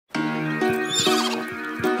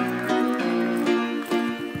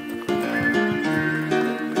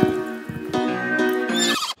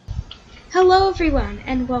everyone,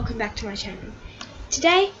 and welcome back to my channel.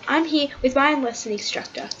 Today I'm here with my lesson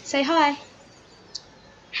instructor. Say hi.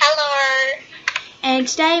 Hello. And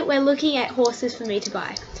today we're looking at horses for me to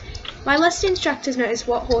buy. My lesson instructor knows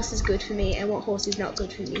what horse is good for me and what horse is not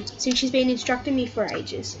good for me, since she's been instructing me for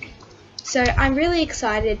ages. So I'm really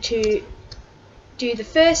excited to do the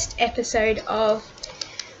first episode of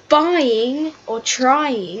buying or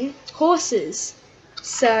trying horses.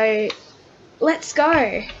 So let's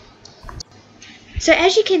go. So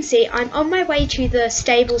as you can see, I'm on my way to the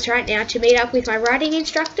stables right now to meet up with my riding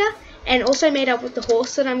instructor and also meet up with the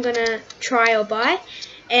horse that I'm going to try or buy,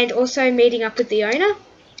 and also meeting up with the owner.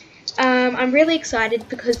 I'm really excited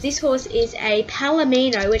because this horse is a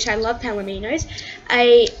Palomino, which I love Palominos,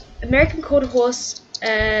 a American Quarter Horse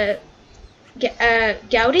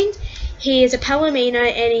gelding. He is a Palomino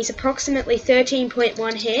and he's approximately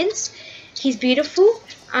 13.1 hands. He's beautiful.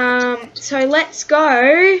 So let's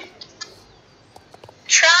go.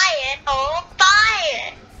 Try it or buy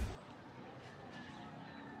it.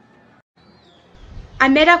 I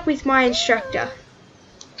met up with my instructor.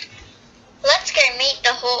 Let's go meet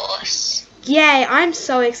the horse. Yay, I'm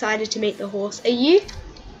so excited to meet the horse. Are you?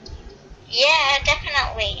 Yeah,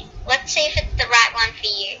 definitely. Let's see if it's the right one for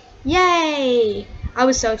you. Yay! I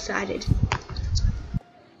was so excited.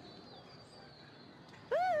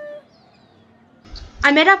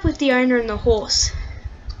 I met up with the owner and the horse.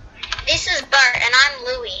 This is Bert and I'm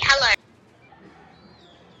Louie. Hello.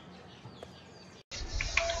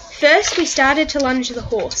 First, we started to lunge the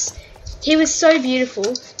horse. He was so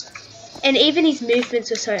beautiful, and even his movements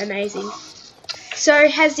were so amazing. So,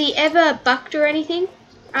 has he ever bucked or anything,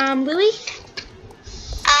 Lily?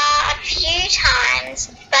 A few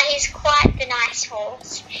times, but he's quite the nice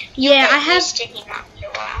horse. Yeah, I have. Used to him after a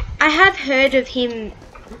while. I have heard of him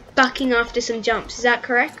bucking after some jumps. Is that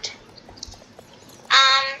correct?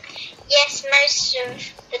 Yes, most of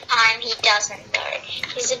the time he doesn't though.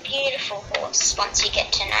 He's a beautiful horse once you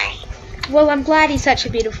get to know him. Well, I'm glad he's such a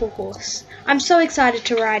beautiful horse. I'm so excited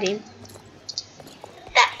to ride him.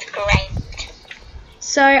 That's great.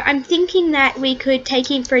 So I'm thinking that we could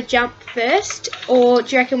take him for a jump first, or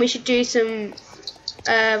do you reckon we should do some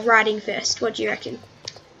riding first? What do you reckon?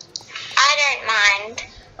 I don't mind.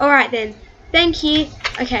 Alright then. Thank you.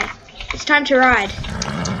 Okay, it's time to ride.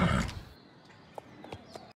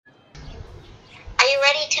 Are you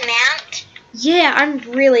ready to mount? Yeah, I'm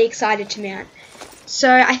really excited to mount.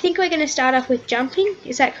 So I think we're going to start off with jumping.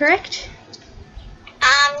 Is that correct?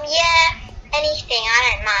 Yeah, anything.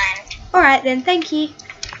 I don't mind. Alright then, thank you.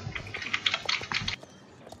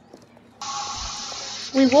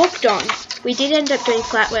 We walked on. We did end up doing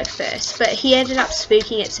flat work first, but he ended up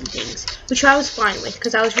spooking at some things, which I was fine with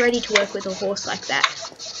because I was ready to work with a horse like that.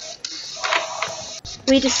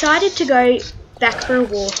 We decided to go back for a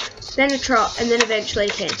walk, then a trot, and then eventually a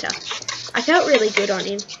canter. I felt really good on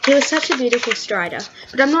him. He was such a beautiful strider,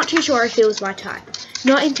 but I'm not too sure if he was my type.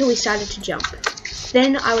 Not until we started to jump.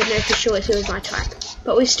 Then I would know for sure if he was my type.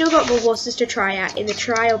 But we've still got more horses to try out in the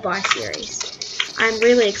try or buy series. I'm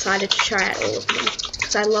really excited to try out all of them,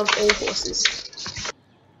 because I love all horses.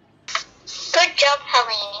 Good job,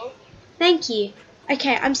 Helene. Thank you.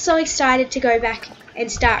 Okay, I'm so excited to go back and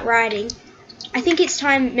start riding. I think it's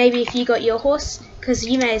time maybe if you got your horse, because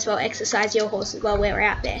you may as well exercise your horse while we're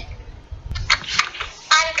out there.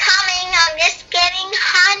 I'm coming, I'm just getting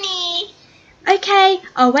honey. Okay,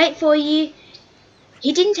 I'll wait for you.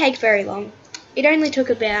 He didn't take very long. It only took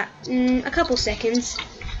about a couple seconds,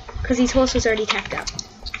 because his horse was already tacked up.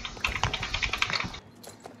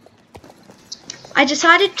 I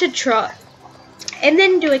decided to trot and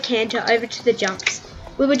then do a canter over to the jumps.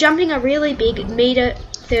 We were jumping a really big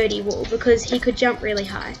 1.30 wall because he could jump really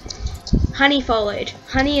high. Honey followed.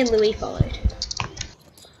 Honey and Louie followed.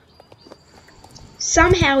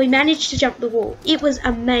 Somehow we managed to jump the wall. It was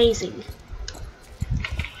amazing.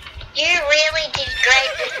 You really did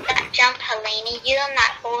great with that jump, Helene. You and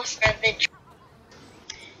that horse are the...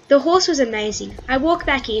 The horse was amazing. I walked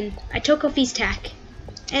back in, I took off his tack,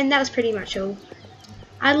 and that was pretty much all.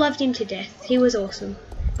 I loved him to death. He was awesome.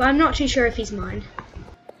 But I'm not too sure if he's mine.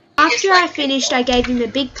 After I finished, I gave him a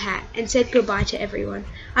big pat and said goodbye to everyone.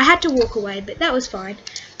 I had to walk away, but that was fine.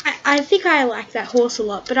 I think I like that horse a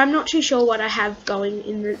lot, but I'm not too sure what I have going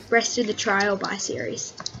in the rest of the try or buy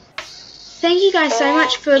series. Thank you guys so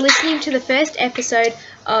much for listening to the first episode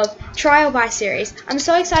of Try or Buy series. I'm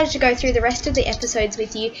so excited to go through the rest of the episodes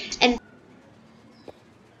with you and